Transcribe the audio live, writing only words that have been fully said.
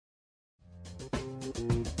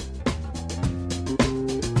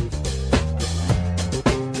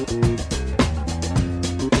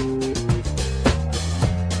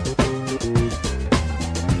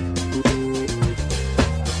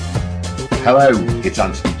Hello, it's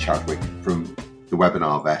Anthony Chadwick from the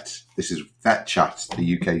Webinar Vet. This is VETchat,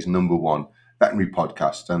 the UK's #1 veterinary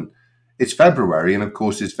podcast, and it's February, and of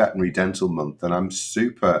course it's Veterinary Dental Month, and I'm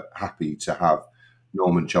super happy to have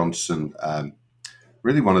Norman Johnston,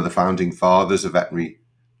 really one of the founding fathers of veterinary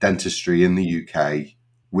dentistry in the UK,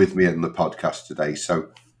 with me on the podcast today. So,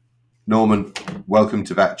 Norman, welcome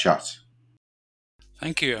to VETchat.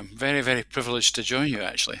 Thank you. I'm very, very privileged to join you,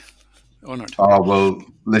 actually. Honoured. Oh, well,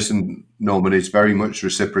 listen, Norman, it's very much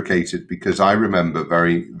reciprocated, because I remember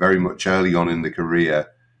very, very much early on in the career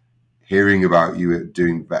hearing about you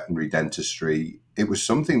doing veterinary dentistry. It was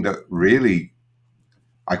something that really,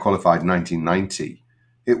 I qualified in 1990.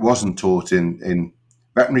 It wasn't taught in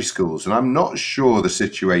veterinary schools. And I'm not sure the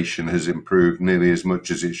situation has improved nearly as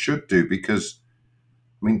much as it should do, because,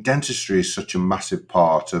 I mean, dentistry is such a massive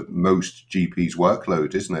part of most GPs'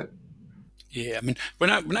 workload, isn't it? Yeah, I mean, when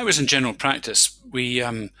I was in general practice, we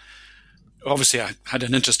obviously I had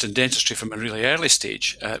an interest in dentistry from a really early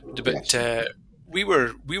stage, but we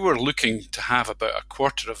were looking to have about a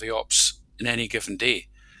quarter of the ops in any given day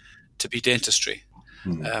to be dentistry.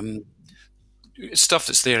 It's stuff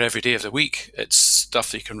that's there every day of the week. It's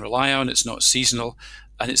stuff that you can rely on. It's not seasonal,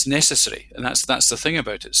 and it's necessary, and that's the thing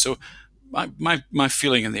about it. So my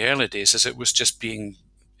feeling in the early days is it was just being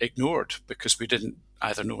ignored because we didn't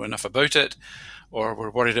either know enough about it or were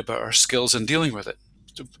worried about our skills in dealing with it.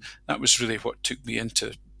 So that was really what took me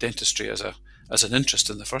into dentistry as an interest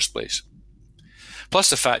in the first place. Plus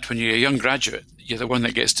the fact when you're a young graduate, you're the one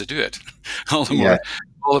that gets to do it. All the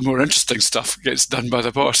more interesting stuff gets done by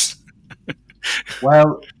the boss.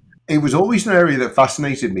 Well, it was always an area that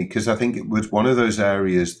fascinated me, because I think it was one of those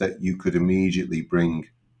areas that you could immediately bring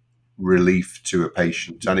relief to a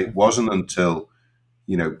patient. And it wasn't until,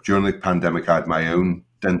 during the pandemic, I had my own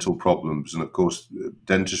dental problems. And of course,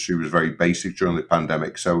 dentistry was very basic during the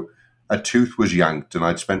pandemic. So a tooth was yanked and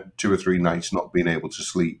I'd spent 2 or 3 nights not being able to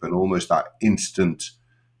sleep, and almost that instant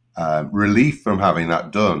relief from having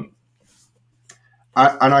that done.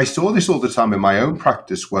 And I saw this all the time in my own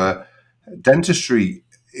practice, where dentistry,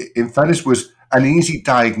 in fairness, was an easy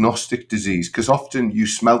diagnostic disease, because often you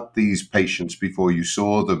smelt these patients before you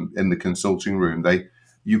saw them in the consulting room.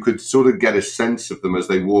 You could sort of get a sense of them as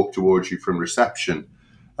they walked towards you from reception.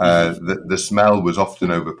 The smell was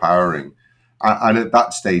often overpowering. And at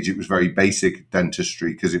that stage, it was very basic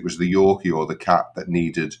dentistry, because it was the Yorkie or the cat that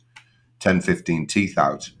needed 10, 15 teeth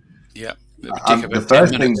out. Yeah. The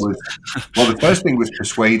first thing was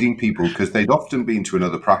persuading people, because they'd often been to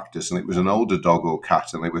another practice and it was an older dog or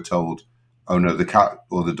cat, and they were told, oh no, the cat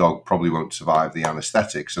or the dog probably won't survive the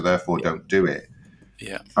anesthetic, so therefore don't do it.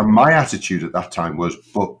 Yeah. And my attitude at that time was,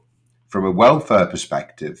 but from a welfare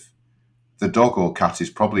perspective, the dog or cat is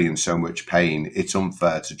probably in so much pain, it's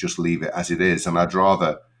unfair to just leave it as it is. And I'd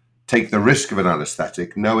rather take the risk of an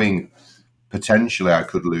anesthetic, knowing potentially I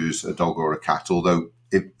could lose a dog or a cat, although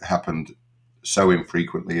it happened so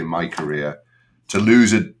infrequently in my career, to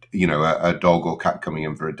lose a dog or cat coming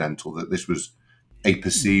in for a dental, that this was a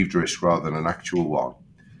perceived risk rather than an actual one.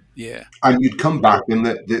 Yeah. And you'd come back and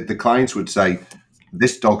the clients would say,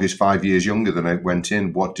 this dog is 5 years younger than it went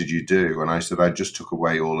in. What did you do? And I said, I just took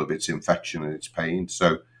away all of its infection and its pain.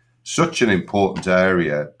 So such an important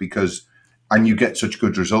area, and you get such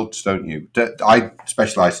good results, don't you? I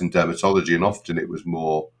specialised in dermatology, and often it was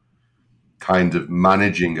more kind of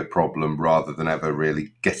managing a problem rather than ever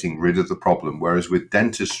really getting rid of the problem. Whereas with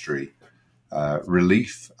dentistry,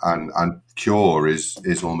 relief and cure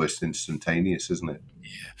is almost instantaneous, isn't it?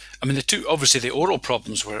 Yeah. I mean, the oral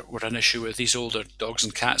problems were an issue with these older dogs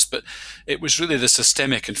and cats, but it was really the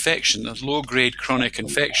systemic infection, the low-grade chronic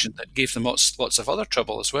infection, that gave them lots of other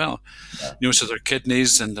trouble as well. Yeah. So their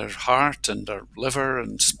kidneys and their heart and their liver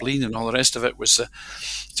and spleen and all the rest of it was...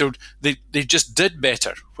 so they just did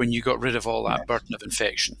better when you got rid of all that burden of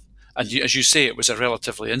infection. And as you say, it was a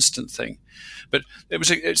relatively instant thing. But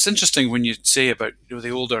it's interesting when you say about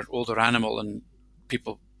the older animal and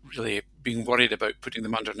people really being worried about putting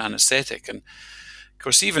them under an anaesthetic. And of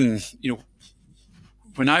course, even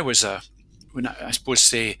when I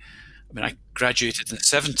graduated in the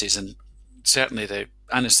 70s, and certainly the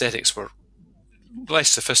anaesthetics were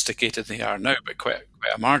less sophisticated than they are now, but quite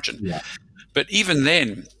a margin. Yeah. But even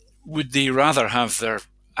then, would they rather have their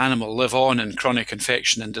animal live on in chronic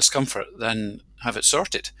infection and discomfort than have it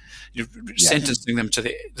sorted? Sentencing them to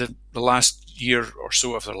the last year or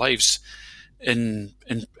so of their lives in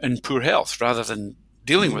poor health rather than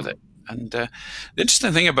dealing with it. And the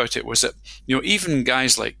interesting thing about it was that even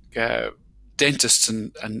guys like dentists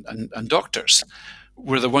and doctors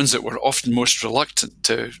were the ones that were often most reluctant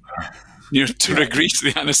to to Yeah, agree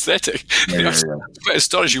to the anaesthetic. yeah, I yeah, was yeah. quite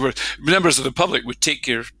astonished. You were members of the public would take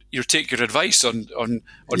your advice on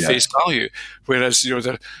face Yes. value, whereas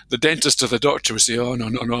the dentist or the doctor would say, "Oh no,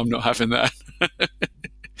 no, no, I'm not having that."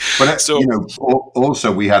 But So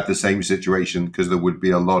also we had the same situation because there would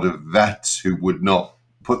be a lot of vets who would not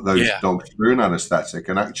put those yeah, dogs through an anaesthetic,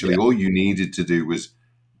 and actually yeah, all you needed to do was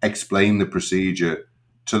explain the procedure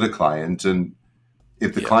to the client, and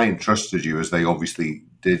if the yeah, client trusted you, as they obviously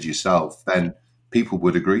did yourself, then people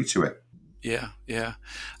would agree to it. yeah, yeah.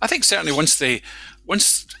 I think certainly once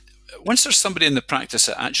once there's somebody in the practice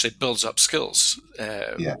that actually builds up skills,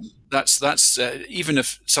 Yeah, that's even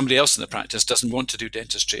if somebody else in the practice doesn't want to do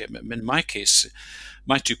dentistry. In my case,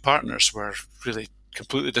 my two partners were really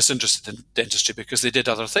completely disinterested in dentistry because they did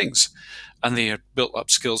other things, and they had built up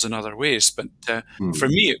skills in other ways. But for hmm.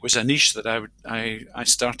 me, it was a niche that I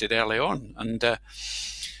started early on, and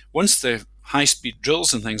once the high speed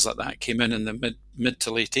drills and things like that came in the mid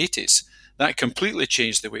to late 80s, that completely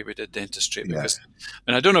changed the way we did dentistry. Yeah, Because,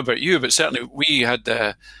 and I don't know about you, but certainly we had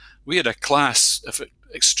a class of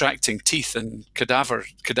extracting teeth in cadaver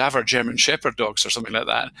German Shepherd dogs or something like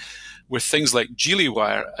that, with things like Geely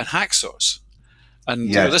wire and hacksaws.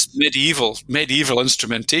 And yes. this medieval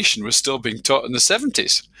instrumentation was still being taught in the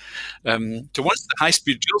 70s. So once the high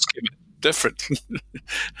speed drills came in, different.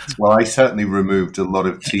 Well, I certainly removed a lot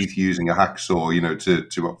of teeth using a hacksaw,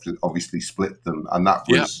 to obviously split them, and that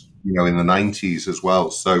Yeah, was, in the 90s as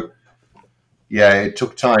well. So yeah, it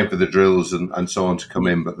took time for the drills and so on to come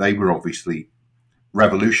in, but they were obviously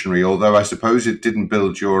revolutionary. Although I suppose it didn't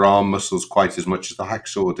build your arm muscles quite as much as the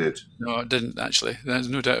hacksaw did. no, it didn't actually. There's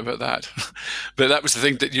no doubt about that. But that was the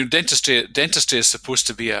thing that dentistry is supposed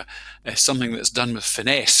to be a something that's done with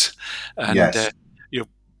finesse, and Yes, you know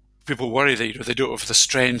people worry that they don't have the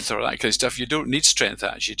strength or that kind of stuff. You don't need strength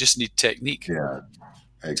actually; you just need technique. yeah,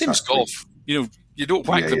 Same as exactly. golf. You don't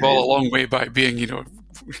whack Yeah, the yeah, ball yeah. a long way by being hitting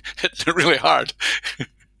it really hard.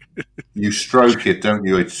 You stroke it, don't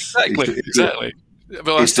you? Exactly, exactly.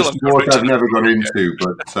 Well, I It's a still am more sport rich I've in never got it. into,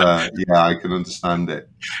 but yeah, I can understand it.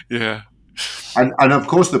 Yeah, And of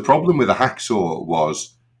course, the problem with a hacksaw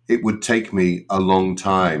was it would take me a long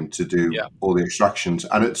time to do yeah, all the extractions,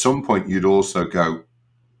 and at some point you'd also go,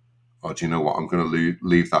 "Oh, do you know what? I'm going to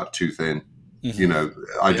leave that tooth in." You hmm know,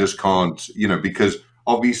 I yeah, just can't. Because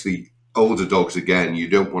obviously older dogs again, you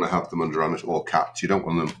don't want to have them under or cats. You don't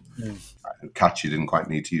want them. mm, Cats, you didn't quite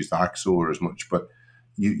need to use the hacksaw as much, but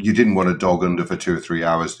you didn't want a dog under for 2 or 3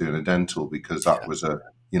 hours doing a dental because that yeah. was a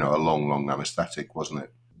long anaesthetic, wasn't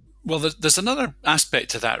it? Well, there's another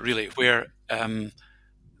aspect to that really, where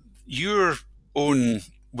your own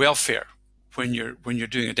welfare when you're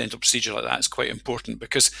doing a dental procedure like that is quite important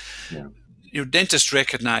because Yeah, dentists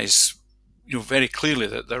recognise very clearly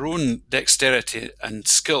that their own dexterity and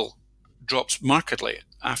skill drops markedly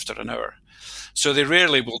after an hour. So they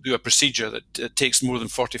rarely will do a procedure that takes more than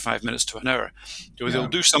 45 minutes to an hour. So they'll yeah,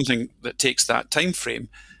 do something that takes that time frame,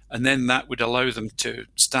 and then that would allow them to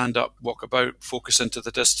stand up, walk about, focus into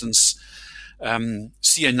the distance,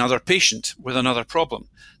 see another patient with another problem.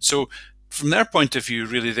 So from their point of view,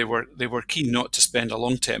 really, they were keen not to spend a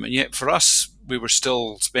long time, and yet for us, we were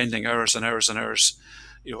still spending hours and hours and hours,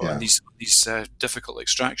 on yeah. these difficult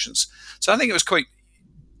extractions. So I think it was quite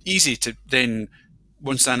easy to then,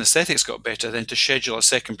 once the anaesthetics got better, then to schedule a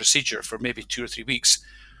second procedure for maybe 2 or 3 weeks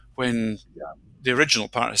when the original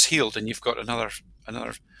part is healed and you've got another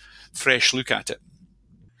fresh look at it.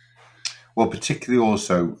 Well, particularly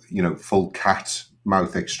also, full cat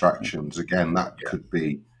mouth extractions. Again, that Yeah, could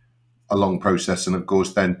be a long process, and of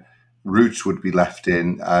course, then roots would be left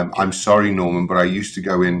in. yeah, I'm sorry, Norman, but I used to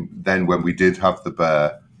go in then when we did have the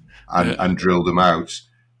bear and drill them out.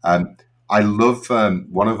 Um, I love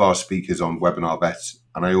one of our speakers on Webinar Vet,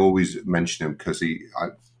 and I always mention him because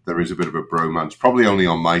there is a bit of a bromance, probably only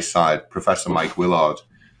on my side. Professor Mike Willard,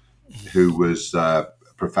 who was a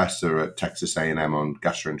professor at Texas A&M on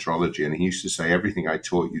gastroenterology, and he used to say everything I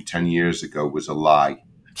taught you 10 years ago was a lie.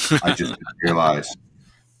 I just didn't realize.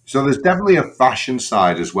 So there's definitely a fashion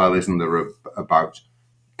side as well, isn't there, about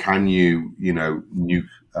can you, nuke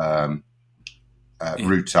yeah,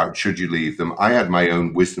 roots out? Should you leave them? I had my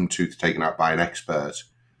own wisdom tooth taken out by an expert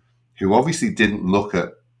who obviously didn't look at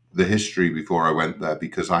the history before I went there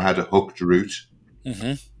because I had a hooked root,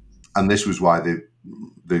 hmm and this was why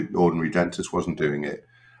the ordinary dentist wasn't doing it.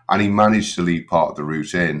 And he managed to leave part of the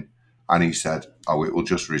root in, and he said, "Oh, it will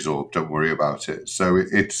just resorb. Don't worry about it." So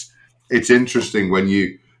it's interesting when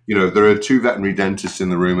there are two veterinary dentists in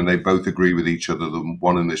the room, and they both agree with each other. The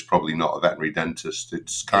one of them is probably not a veterinary dentist.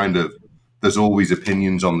 It's yeah. kind of there's always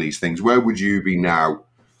opinions on these things. Where would you be now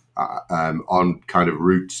on kind of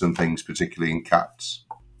roots and things, particularly in cats?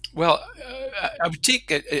 Well, I would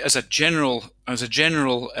take it as a general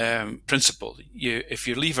principle. If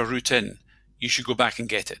you leave a root in, you should go back and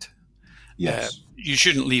get it. Yes. You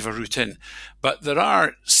shouldn't leave a root in, but there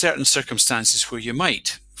are certain circumstances where you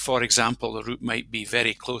might. For example, the root might be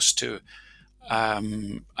very close to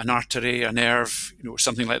an artery, a nerve,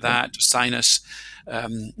 something like that, sinus,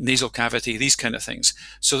 nasal cavity, these kind of things.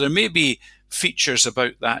 So there may be features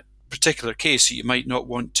about that particular case that you might not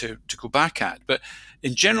want to go back at. But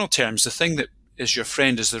in general terms, the thing that is your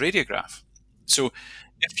friend is the radiograph. So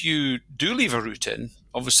if you do leave a root in,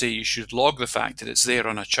 obviously you should log the fact that it's there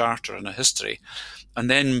on a chart or in a history, and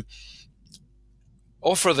then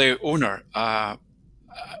offer the owner a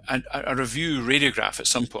review radiograph at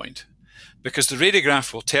some point, because the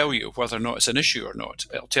radiograph will tell you whether or not it's an issue or not.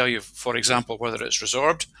 It'll tell you, for example, whether it's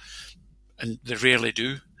resorbed, and they rarely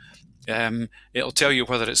do. It'll tell you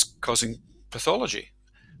whether it's causing pathology,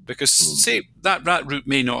 because say that root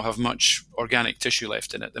may not have much organic tissue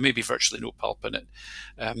left in it. There may be virtually no pulp in it,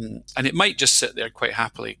 and it might just sit there quite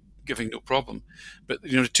happily, giving no problem. But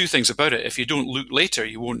the two things about it: if you don't look later,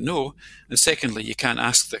 you won't know, and secondly, you can't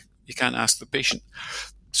ask the patient.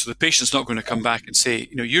 So the patient's not going to come back and say,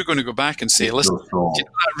 you're going to go back and say, listen,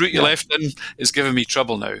 that root you left in is giving me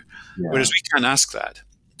trouble now. Yeah. Whereas we can't ask that.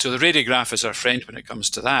 So the radiograph is our friend when it comes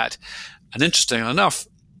to that. And interestingly enough,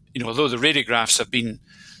 although the radiographs have been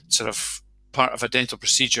sort of part of a dental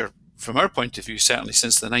procedure from our point of view, certainly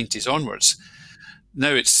since the 90s onwards,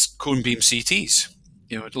 now it's cone beam CTs.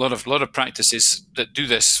 A lot of practices that do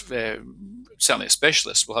this, certainly a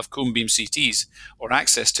specialist, will have cone beam CTs or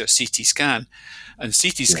access to a CT scan. And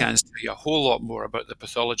CT scans tell you a whole lot more about the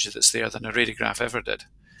pathology that's there than a radiograph ever did.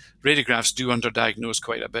 Radiographs do underdiagnose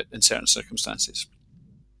quite a bit in certain circumstances.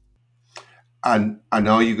 And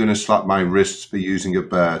are you going to slap my wrists for using a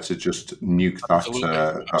burr to just nuke that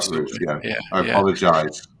root? Yeah. I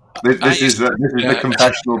apologise. This is the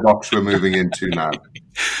confessional box we're moving into now.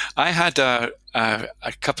 I had a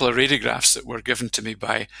couple of radiographs that were given to me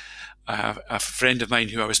by a friend of mine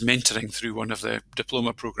who I was mentoring through one of the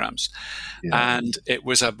diploma programs, and it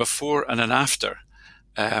was a before and an after.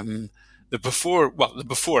 The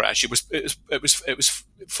before actually it was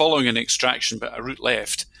following an extraction, but a root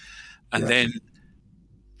left, and then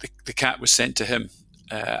the cat was sent to him,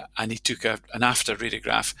 and he took an after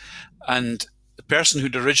radiograph, and the person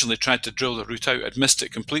who'd originally tried to drill the root out had missed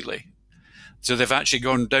it completely. So they've actually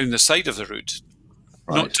gone down the side of the root,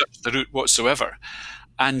 not touched the root whatsoever,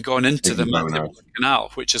 and gone into the mandibular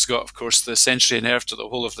canal, which has got, of course, the sensory nerve to the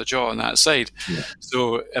whole of the jaw on that side. Yeah.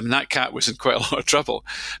 So that cat was in quite a lot of trouble.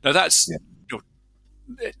 Now that's,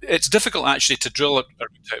 it's difficult actually to drill a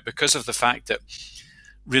root out because of the fact that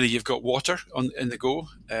really you've got water in the go.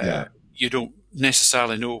 You don't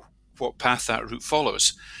necessarily know what path that root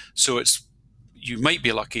follows. So you might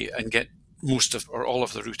be lucky and get most of or all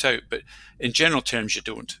of the root out, but in general terms you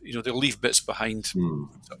don't. They'll leave bits behind,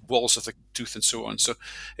 walls of the tooth and so on. So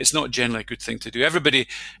it's not generally a good thing to do. Everybody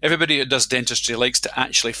that does dentistry likes to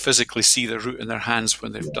actually physically see the root in their hands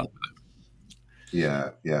when they've done with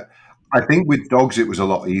it. Yeah. I think with dogs it was a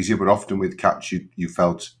lot easier, but often with cats you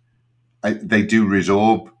felt they do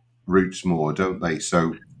resorb roots more, don't they?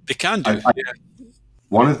 So they can do.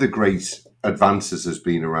 One of the great advances has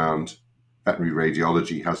been around veterinary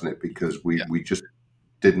radiology, hasn't it? Because we just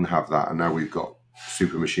didn't have that, and now we've got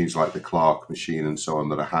super machines like the Clark machine and so on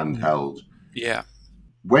that are handheld. Yeah.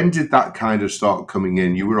 When did that kind of start coming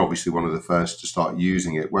in? You were obviously one of the first to start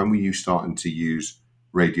using it. When were you starting to use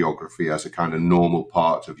radiography as a kind of normal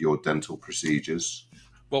part of your dental procedures?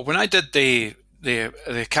 Well, when I did the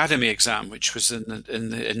academy exam, which was in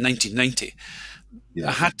 1990,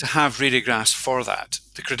 I had to have radiographs for that.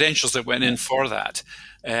 The credentials that went in for that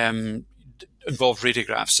involved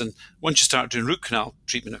radiographs. And once you start doing root canal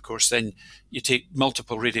treatment, of course, then you take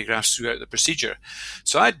multiple radiographs throughout the procedure.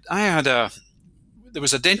 So there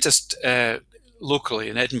was a dentist locally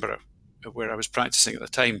in Edinburgh where I was practicing at the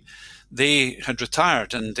time. They had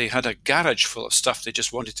retired and they had a garage full of stuff they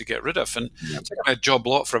just wanted to get rid of. And I had a job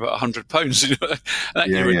lot for about £100. That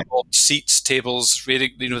involved seats, tables,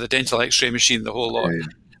 the dental x-ray machine, the whole lot.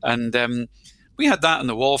 And we had that on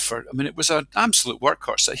the wall it was an absolute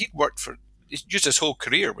workhorse. He used his whole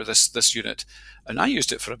career with this unit, and I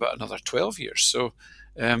used it for about another 12 years. So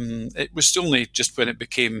it was only just when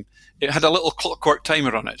it had a little clockwork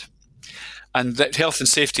timer on it. And that health and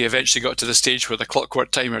safety eventually got to the stage where the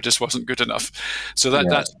clockwork timer just wasn't good enough. So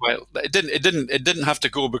that's why it didn't have to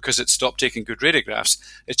go because it stopped taking good radiographs.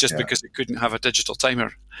 It's just because it couldn't have a digital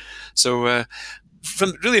timer. So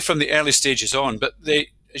from the early stages on, but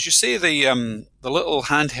as you say, the little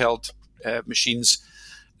handheld machines,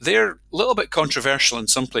 they're a little bit controversial in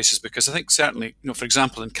some places because I think certainly, for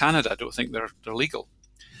example, in Canada, I don't think they're legal,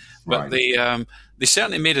 but Right. they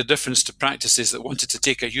certainly made a difference to practices that wanted to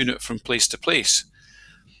take a unit from place to place.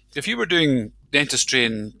 If you were doing dentistry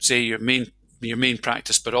in, say, your main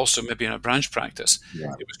practice, but also maybe in a branch practice,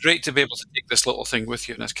 Yeah. it was great to be able to take this little thing with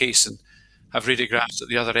you in a case and have radiographs at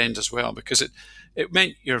the other end as well, because it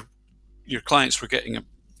meant your clients were getting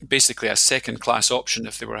basically a second class option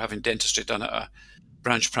if they were having dentistry done at a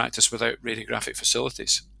branch practice without radiographic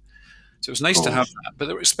facilities. So it was Of nice to have course. that, but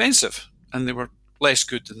they were expensive and they were less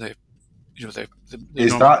good than the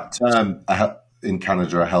Is normal. that in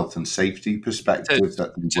Canada a health and safety It perspective is.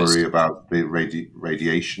 that you It is. worry about the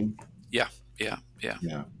radiation? Yeah, yeah, yeah.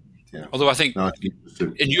 Yeah. Yeah. Although I think No, it's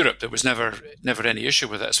interesting. in Europe there was never any issue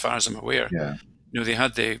with it, as far as I'm aware. Yeah. They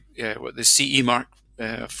had the CE mark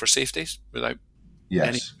for safety without any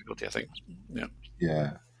Yes. difficulty, I think. Yeah.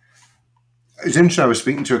 Yeah. It's interesting. I was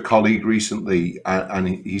speaking to a colleague recently, and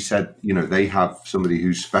he said, they have somebody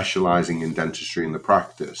who's specializing in dentistry in the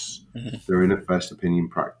practice. Hmm. They're in a first opinion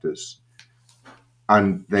practice,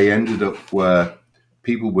 and they ended up where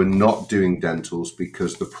people were not doing dentals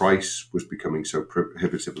because the price was becoming so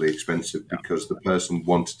prohibitively expensive Yeah. because the person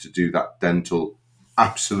wanted to do that dental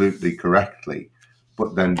absolutely correctly,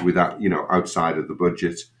 but then without, outside of the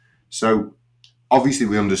budget. So obviously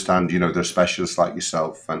we understand, there's specialists like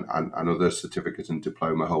yourself and other certificate and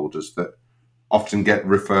diploma holders that often get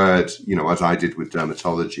referred, as I did with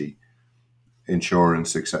dermatology,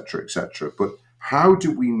 insurance, etc., etc. But how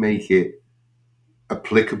do we make it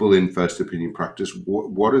applicable in first opinion practice?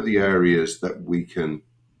 What are the areas that we can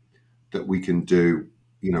do,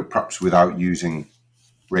 perhaps without using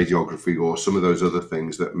radiography or some of those other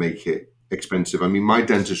things that make it expensive? I mean, my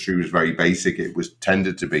dentistry was very basic. It was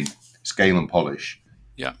tended to be scale and polish,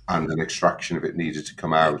 Yeah. and an extraction if it needed to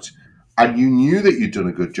come Yeah. out. And you knew that you'd done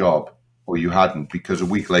a good job or you hadn't, because a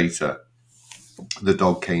week later, the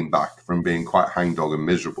dog came back from being quite hangdog and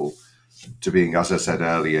miserable to being, as I said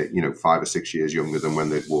earlier, 5 or 6 years younger than when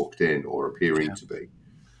they'd walked in or appearing Yeah. to be.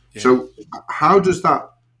 Yeah. So, how does that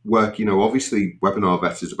work? Obviously, Webinar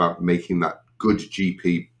Vet is about making that good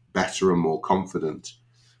GP better and more confident.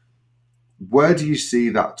 Where do you see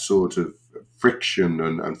that sort of friction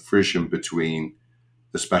and frisson between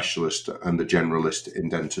the specialist and the generalist in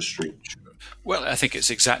dentistry? Well, I think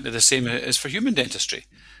it's exactly the same as for human dentistry.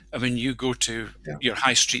 I mean, you go to Yeah, your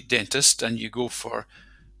high street dentist and you go for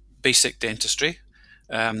basic dentistry,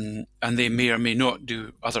 and they may or may not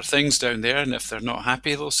do other things down there. And if they're not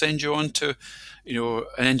happy, they'll send you on to, an yeah,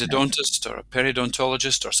 endodontist or a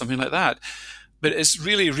periodontologist or something like that. But it's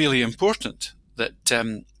really, really important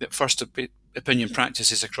that first opinion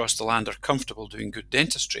practices across the land are comfortable doing good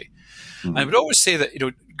dentistry. I mm, would always say that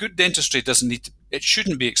good dentistry doesn't need to, it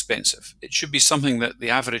shouldn't be expensive. It should be something that the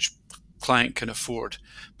average client can afford,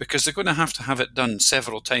 because they're going to have it done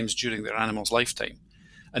several times during their animal's lifetime.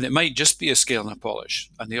 And it might just be a scale and a polish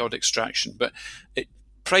and the odd extraction, but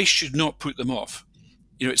price should not put them off.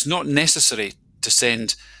 It's not necessary to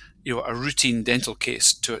send a routine dental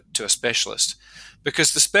case to a specialist,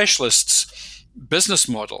 because the specialist's business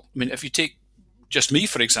model. I mean, if you take just me,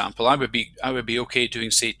 for example, I would be okay doing,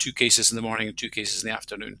 say, 2 cases in the morning and 2 cases in the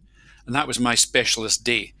afternoon, and that was my specialist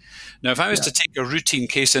day. Now, if I was yeah, to take a routine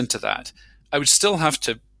case into that, I would still have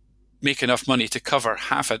to make enough money to cover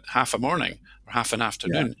half a morning or half an yeah,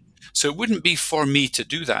 afternoon. So it wouldn't be for me to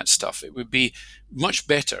do that stuff. It would be much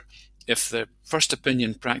better if the first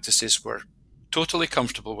opinion practices were totally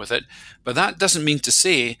comfortable with it. But that doesn't mean to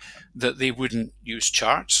say that they wouldn't use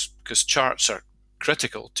charts, because charts are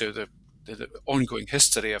critical to the ongoing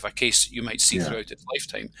history of a case that you might see yeah, throughout its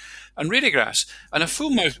lifetime. And radiographs, and a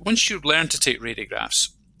full mouth, once you learn to take radiographs,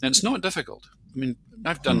 and it's not difficult. I mean,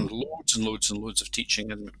 I've done mm, loads and loads and loads of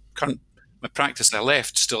teaching, and my practice I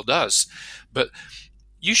left still does. But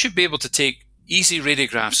you should be able to take easy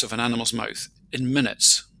radiographs of an animal's mouth in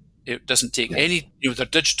minutes. It doesn't take yes, any, they're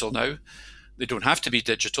digital now. They don't have to be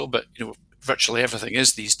digital, but virtually everything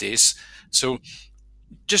is these days. So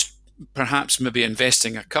just perhaps maybe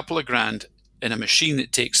investing a couple of grand in a machine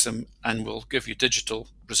that takes them and will give you digital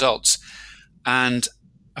results, and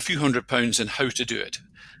a few £100 in how to do it.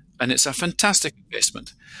 And it's a fantastic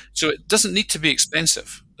investment. So it doesn't need to be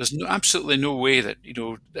expensive. There's absolutely no way that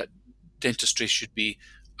dentistry should be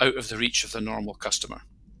out of the reach of the normal customer.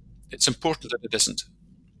 It's important that it isn't.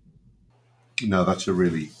 no, that's a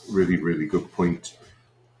really, really, really good point.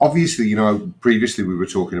 Obviously, previously we were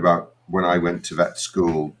talking about when I went to vet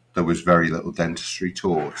school, there was very little dentistry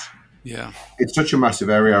taught. Yeah. It's such a massive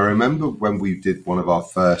area. I remember when we did one of our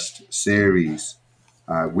first series,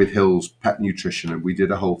 with Hill's Pet Nutrition, and we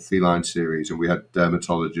did a whole feline series, and we had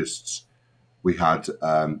dermatologists, we had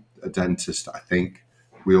a dentist, I think.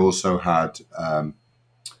 We also had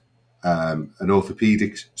an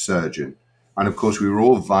orthopedic surgeon. And of course, we were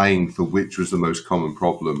all vying for which was the most common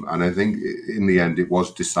problem. And I think in the end, it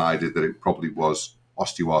was decided that it probably was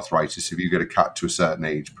osteoarthritis. If you get a cat to a certain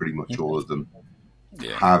age, pretty much all of them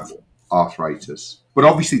have arthritis. But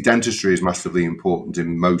obviously, dentistry is massively important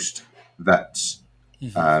in most vets'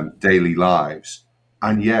 daily lives.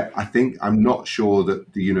 And yet, I'm not sure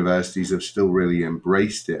that the universities have still really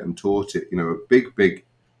embraced it and taught it. A big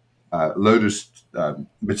load of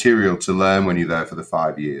material to learn when you're there for the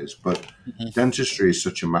 5 years. But dentistry is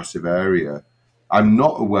such a massive area. I'm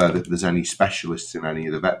not aware that there's any specialists in any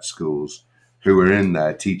of the vet schools who are in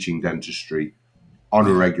there teaching dentistry on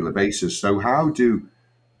a regular basis. So how do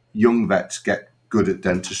young vets get good at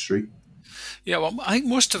dentistry? Yeah, well, I think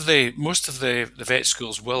most of the vet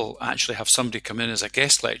schools will actually have somebody come in as a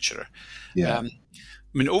guest lecturer. Yeah. I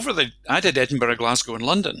mean, I did Edinburgh, Glasgow, and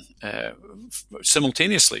London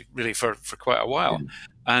simultaneously, really, for quite a while,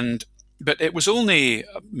 but it was only,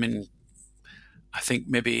 I think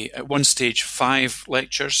maybe at one stage 5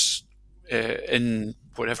 lectures in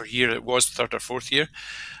whatever year it was, 3rd or 4th year,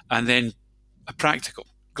 and then a practical.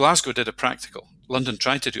 Glasgow did a practical. London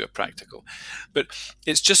tried to do a practical, but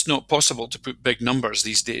it's just not possible to put big numbers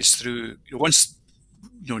these days through. Once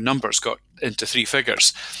numbers got into 3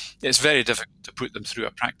 figures, it's very difficult to put them through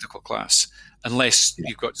a practical class unless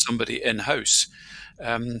you've got somebody in-house.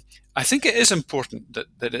 I think it is important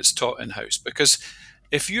that it's taught in-house, because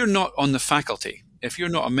if you're not on the faculty, if you're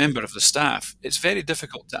not a member of the staff, it's very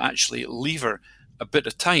difficult to actually lever a bit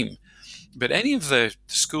of time. But any of the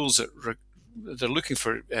schools that they're looking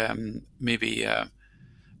for maybe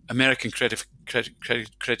American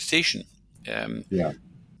accreditation,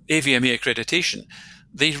 AVMA accreditation,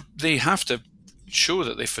 they have to show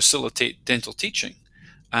that they facilitate dental teaching.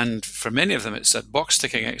 And for many of them, it's a box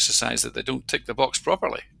ticking exercise that they don't tick the box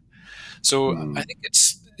properly. So I think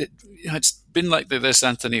it's been like this,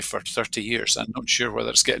 Anthony, for 30 years. I'm not sure whether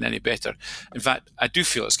it's getting any better. In fact, I do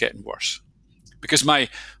feel it's getting worse, because my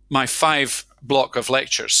 5 block of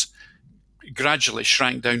lectures gradually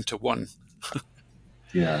shrank down to 1.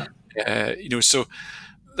 So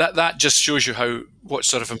that just shows you what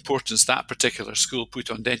sort of importance that particular school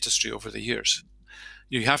put on dentistry over the years.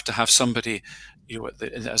 You have to have somebody,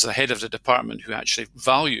 as the head of the department, who actually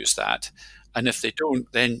values that. And if they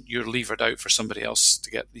don't, then you're levered out for somebody else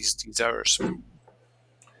to get these hours.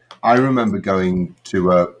 I remember going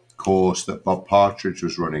to a course that Bob Partridge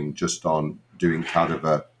was running just on doing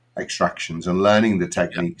cadaver extractions and learning the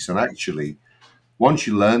techniques. And actually, once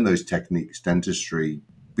you learn those techniques, dentistry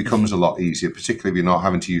becomes a lot easier, particularly if you're not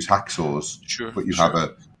having to use hacksaws, but you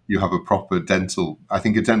have a proper dental. I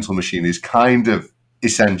think a dental machine is kind of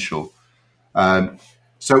essential. It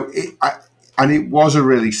was a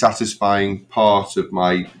really satisfying part of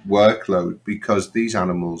my workload, because these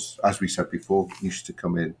animals, as we said before, used to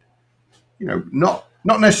come in, not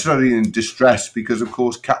necessarily in distress, because of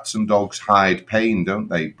course cats and dogs hide pain, don't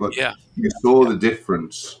they? But you saw the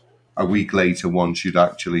difference a week later once you'd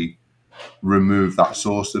actually remove that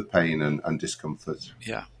source of pain and discomfort.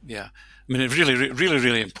 Yeah. I mean, it's really, really,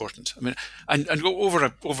 really important. I mean, and over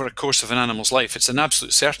a course of an animal's life, it's an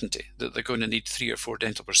absolute certainty that they're going to need 3 or 4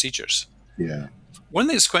 dental procedures. Yeah. One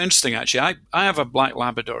thing that's quite interesting, actually, I have a black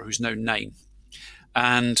Labrador who's now 9,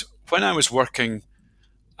 and when I was working,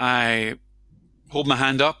 I hold my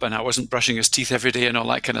hand up and I wasn't brushing his teeth every day and all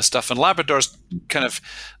that kind of stuff. And Labradors kind of,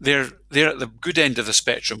 they're at the good end of the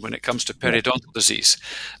spectrum when it comes to periodontal disease,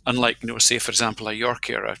 unlike, say, for example, a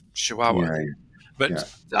Yorkie or a Chihuahua.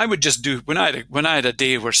 But I would just do, when I had a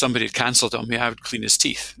day where somebody had cancelled on me, I would clean his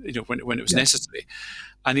teeth, when it was necessary.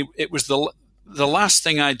 And it was the last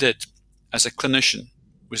thing I did as a clinician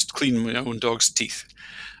was clean my own dog's teeth.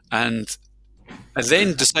 And I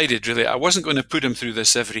then decided, really, I wasn't going to put him through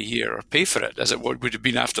this every year or pay for it, as it would have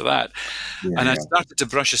been after that. And I started to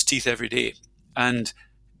brush his teeth every day. And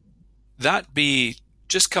that be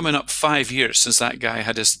just coming up 5 years since that guy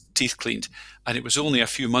had his teeth cleaned. And it was only a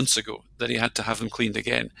few months ago that he had to have them cleaned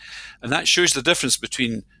again. And that shows the difference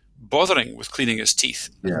between bothering with cleaning his teeth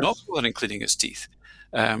and not bothering cleaning his teeth.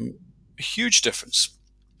 A huge difference.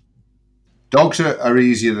 Dogs are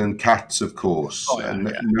easier than cats, of course.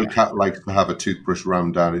 No cat likes to have a toothbrush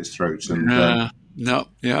rammed down its throat. And I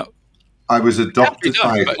was adopted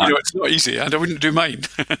by a cat. But, it's not easy, and I wouldn't do mine.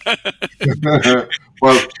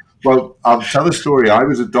 Well, I'll tell a story. I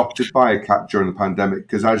was adopted by a cat during the pandemic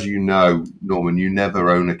because, as you know, Norman, you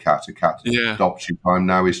never own a cat. A cat adopts you. I'm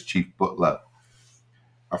now his chief butler.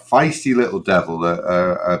 a feisty little devil,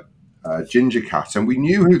 a ginger cat, and we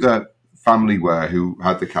knew who the family were who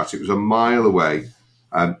had the cat. It was a mile away.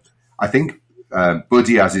 I think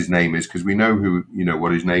Buddy, as his name is, because we know who,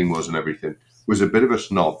 what his name was and everything, was a bit of a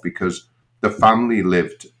snob because the family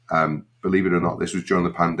lived. Believe it or not, this was during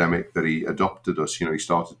the pandemic that he adopted us. He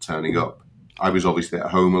started turning up. I was obviously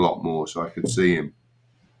at home a lot more, so I could see him.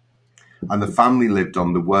 And the family lived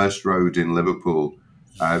on the worst road in Liverpool.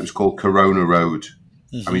 It was called Corona Road.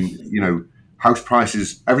 Mm-hmm. I mean, house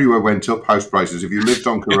prices everywhere went up. House prices. If you lived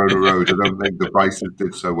on Corona Road, I don't think the prices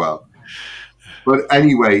did so well. But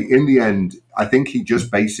anyway, in the end, I think he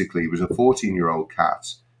just basically was a 14-year-old cat.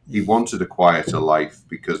 He wanted a quieter life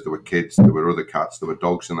because there were kids, there were other cats, there were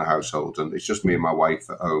dogs in the household, and it's just me and my wife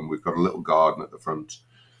at home. We've got a little garden at the front.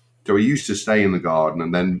 So he used to stay in the garden,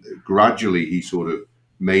 and then gradually he sort of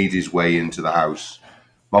made his way into the house.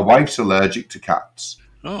 My wife's allergic to cats.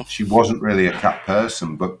 Oh. She wasn't really a cat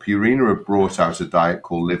person, but Purina had brought out a diet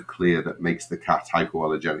called Live Clear that makes the cat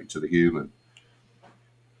hypoallergenic to the human.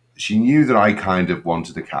 She knew that I kind of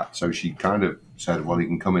wanted a cat, so she kind of said, well, he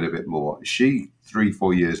can come in a bit more. She,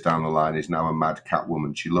 3-4 years down the line, is now a mad cat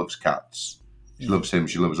woman. She loves cats. She loves him.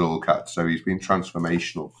 She loves all cats. So he's been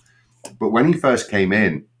transformational. But when he first came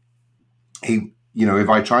in, he, if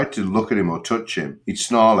I tried to look at him or touch him, he'd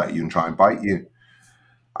snarl at you and try and bite you.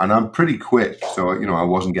 And I'm pretty quick, so, I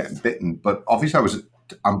wasn't getting bitten. But obviously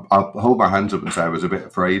I'll hold my hands up and say I was a bit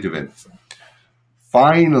afraid of him.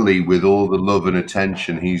 Finally, with all the love and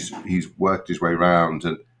attention, he's worked his way around,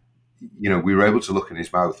 and we were able to look in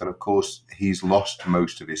his mouth, and of course he's lost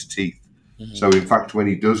most of his teeth. Mm-hmm. So in fact, when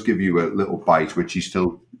he does give you a little bite, which he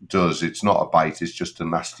still does, it's not a bite; it's just a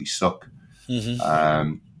nasty suck.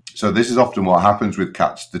 Mm-hmm. So this is often what happens with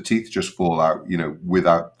cats; the teeth just fall out,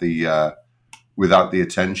 without the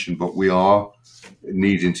attention. But we are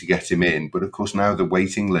needing to get him in. But of course, now the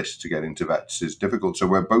waiting list to get into vets is difficult. So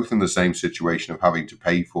we're both in the same situation of having to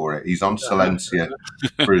pay for it. He's on Silencia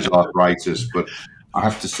for his arthritis, but I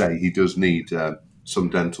have to say he does need some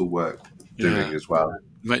dental work doing as well.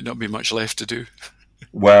 Might not be much left to do.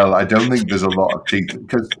 Well, I don't think there's a lot of teeth,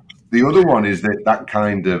 because the other one is that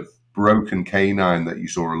kind of broken canine that you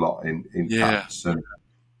saw a lot in cats. And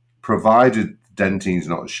provided dentine's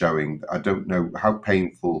not showing, I don't know how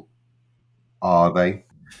painful are they?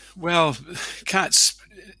 Well, cats,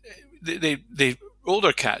 they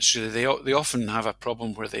older cats, they often have a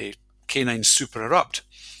problem where the canines super erupt,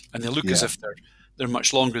 and they look as if they're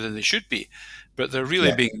much longer than they should be, but they're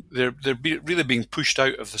really really being pushed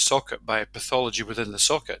out of the socket by a pathology within the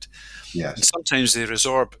socket. Yes. And sometimes they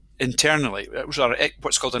resorb internally,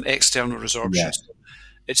 what's called an external resorption. Yes.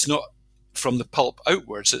 It's not from the pulp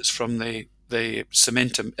outwards; it's from the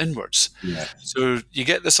cementum inwards. Yes. So you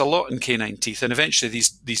get this a lot in canine teeth, and eventually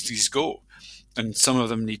these go, and some of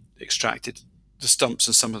them need extracted, the stumps,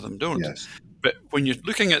 and some of them don't. Yes. But when you're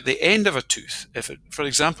looking at the end of a tooth, for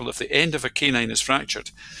example, if the end of a canine is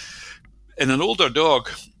fractured, in an older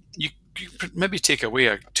dog, you maybe take away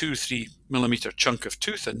a 2-3 millimeter chunk of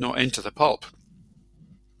tooth and not enter the pulp,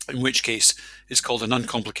 in which case it's called an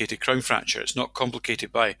uncomplicated crown fracture. It's not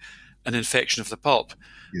complicated by an infection of the pulp.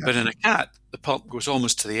 Yes. But in a cat, the pulp goes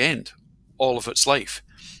almost to the end, all of its life.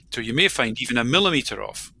 So you may find even a millimeter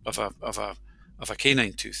off of a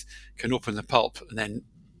canine tooth can open the pulp, and then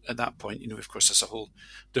at that point, of course, there's a whole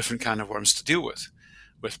different can of worms to deal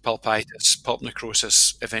with pulpitis, pulp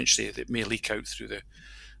necrosis. Eventually, it may leak out through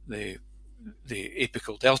the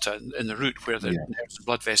apical delta in the root where the nerves and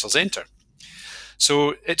blood vessels enter.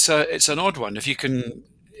 So it's an odd one.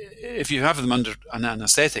 If you have them under an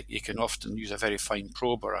anaesthetic, you can often use a very fine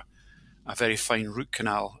probe or a very fine root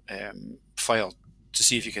canal file to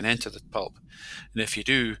see if you can enter the pulp. And if you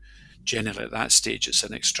do, generally at that stage, it's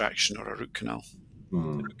an extraction or a root canal.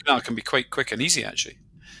 Mm. The root canal can be quite quick and easy, actually,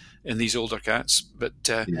 in these older cats. But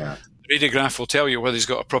the radiograph will tell you whether he's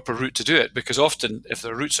got a proper root to do it, because often, if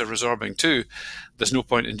the roots are resorbing too, there's no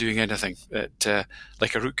point in doing anything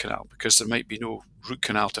like a root canal, because there might be no root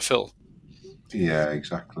canal to fill. Yeah,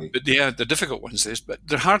 exactly. But the difficult ones but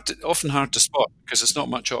they're often hard to spot because it's not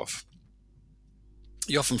much off.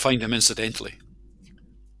 You often find them incidentally.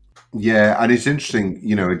 Yeah, and it's interesting,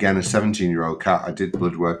 again, a 17-year-old cat, I did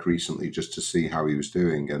blood work recently just to see how he was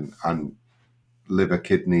doing, and liver,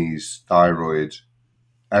 kidneys, thyroid,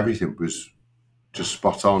 everything was just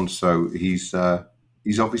spot on. So he's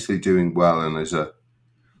obviously doing well and is a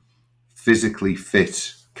physically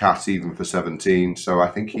fit cat even for 17. So I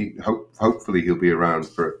think hopefully he'll be around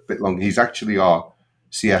for a bit longer. He's actually our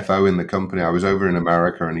CFO in the company. I was over in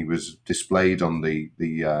America and he was displayed on the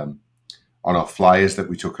on our flyers that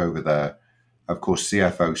we took over there. of course,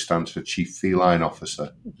 CFO stands for Chief Feline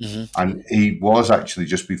Officer. Mm-hmm. And he was actually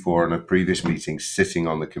just before in a previous meeting sitting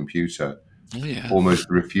on the computer, almost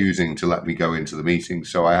refusing to let me go into the meeting.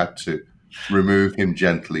 So I had to remove him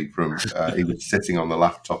gently from, he was sitting on the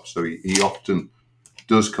laptop. So he often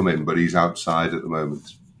does come in, but he's outside at the moment.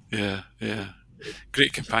 Yeah.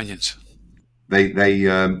 Great companions. They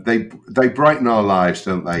brighten our lives,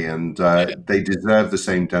 don't they? And they deserve the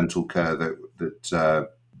same dental care that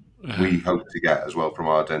we hope to get as well from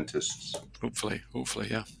our dentists. Hopefully,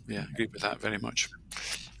 yeah. Agree with that very much.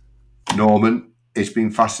 Norman, it's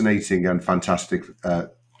been fascinating and fantastic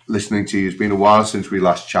listening to you. It's been a while since we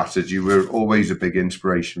last chatted. You were always a big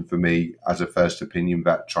inspiration for me as a first opinion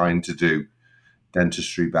vet trying to do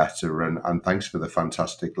dentistry better. And thanks for the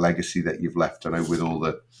fantastic legacy that you've left, I know, with all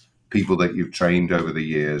the people that you've trained over the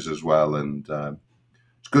years as well. And it's a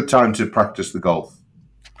good time to practice the golf.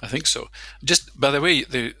 I think so. Just, by the way,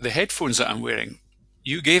 the headphones that I'm wearing,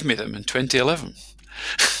 you gave me them in 2011.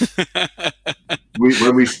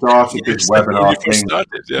 When we started this webinar thing.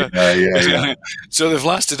 Yeah. So they've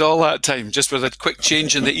lasted all that time, just with a quick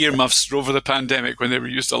change in the earmuffs over the pandemic when they were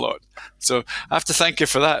used a lot. So I have to thank you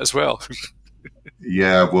for that as well.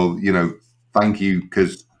 Yeah, well, thank you,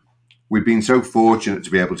 because we've been so fortunate to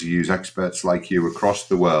be able to use experts like you across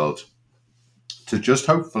the world to just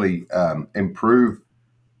hopefully improve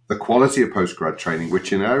the quality of postgrad training,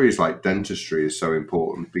 which in areas like dentistry is so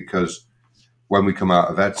important, because when we come out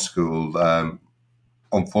of vet school,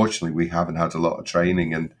 unfortunately, we haven't had a lot of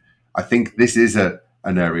training. And I think this is an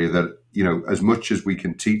area that, as much as we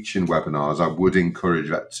can teach in webinars, I would encourage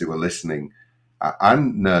vets who are listening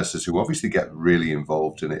and nurses who obviously get really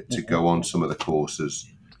involved in it to go on some of the courses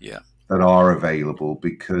that are available,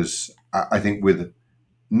 because I think with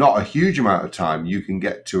not a huge amount of time, you can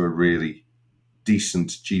get to a really decent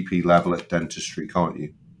GP level at dentistry, can't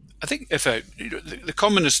you? I think if the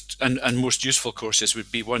commonest and most useful courses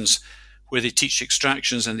would be ones where they teach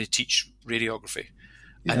extractions and they teach radiography.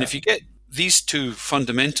 Yeah. And if you get these two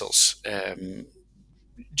fundamentals,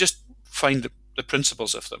 just find the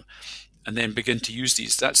principles of them and then begin to use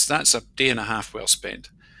these. That's a day and a half well spent.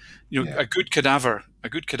 A good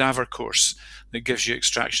cadaver course that gives you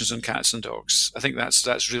extractions on cats and dogs. I think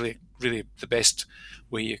that's really, really the best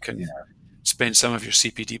way you can spend some of your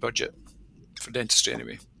CPD budget for dentistry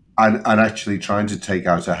anyway. And actually trying to take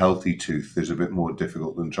out a healthy tooth is a bit more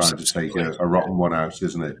difficult than trying to take a rotten one out,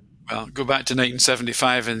 isn't it? Well, go back to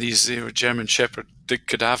 1975 and these German Shepherd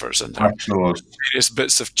cadavers and various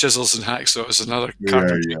bits of chisels and hacksaws and other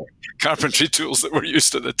carpentry tools that were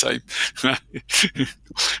used at the time.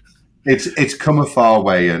 It's come a far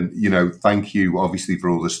way, and thank you obviously for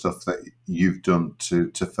all the stuff that you've done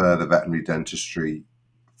to further veterinary dentistry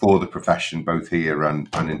for the profession, both here and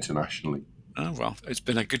internationally. Oh well, it's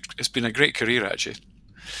been a great career actually.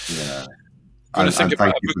 Yeah, and thank you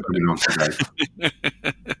for coming on today.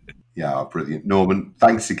 Yeah, brilliant, Norman.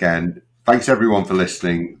 Thanks again. Thanks everyone for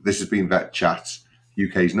listening. This has been VETchat,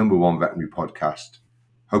 UK's #1 veterinary podcast.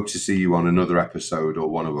 Hope to see you on another episode or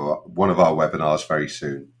one of our webinars very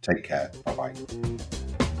soon. Take care. Bye bye.